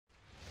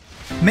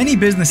Many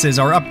businesses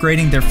are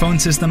upgrading their phone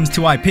systems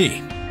to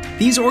IP.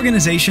 These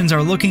organizations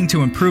are looking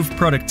to improve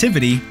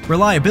productivity,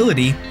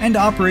 reliability, and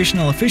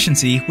operational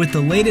efficiency with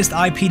the latest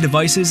IP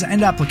devices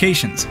and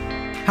applications.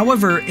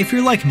 However, if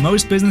you're like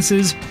most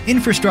businesses,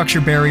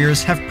 infrastructure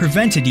barriers have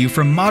prevented you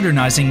from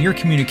modernizing your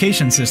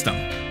communication system.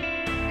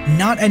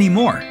 Not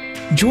anymore.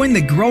 Join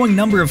the growing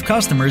number of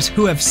customers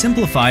who have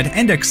simplified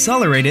and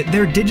accelerated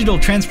their digital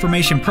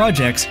transformation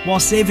projects while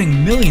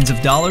saving millions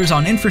of dollars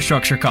on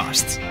infrastructure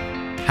costs.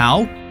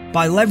 How?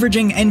 By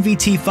leveraging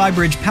NVT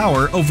Phybridge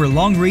Power over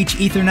long-reach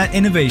Ethernet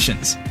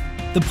innovations.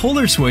 The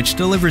PoLRE switch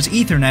delivers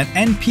Ethernet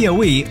and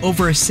PoE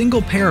over a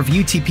single pair of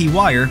UTP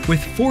wire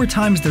with 4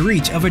 times the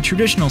reach of a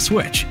traditional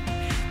switch.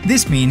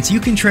 This means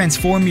you can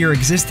transform your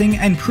existing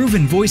and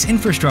proven voice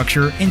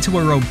infrastructure into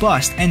a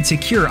robust and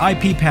secure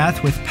IP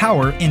path with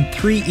power in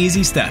 3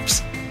 easy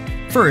steps.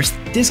 First,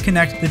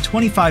 disconnect the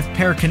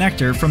 25-pair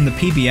connector from the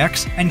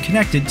PBX and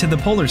connect it to the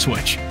PoLRE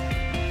switch.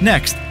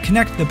 Next,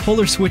 connect the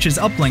PoLRE switch's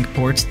uplink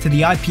ports to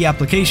the IP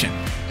application.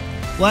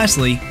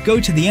 Lastly, go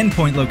to the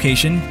endpoint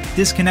location,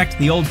 disconnect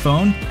the old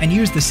phone, and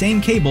use the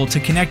same cable to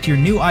connect your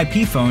new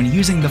IP phone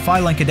using the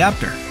PhyLink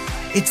adapter.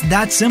 It's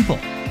that simple.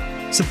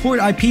 Support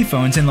IP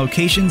phones in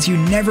locations you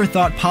never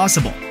thought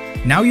possible.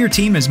 Now your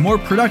team is more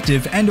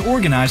productive and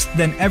organized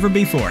than ever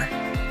before.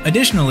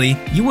 Additionally,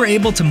 you were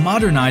able to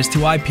modernize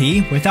to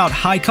IP without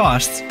high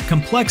costs,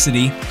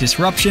 complexity,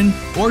 disruption,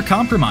 or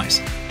compromise.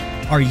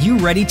 Are you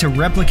ready to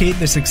replicate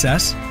the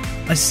success?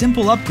 A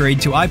simple upgrade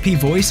to IP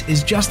voice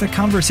is just a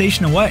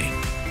conversation away.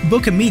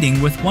 Book a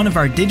meeting with one of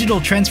our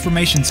digital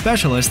transformation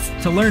specialists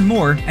to learn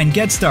more and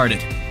get started.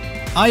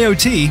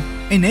 IoT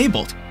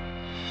enabled.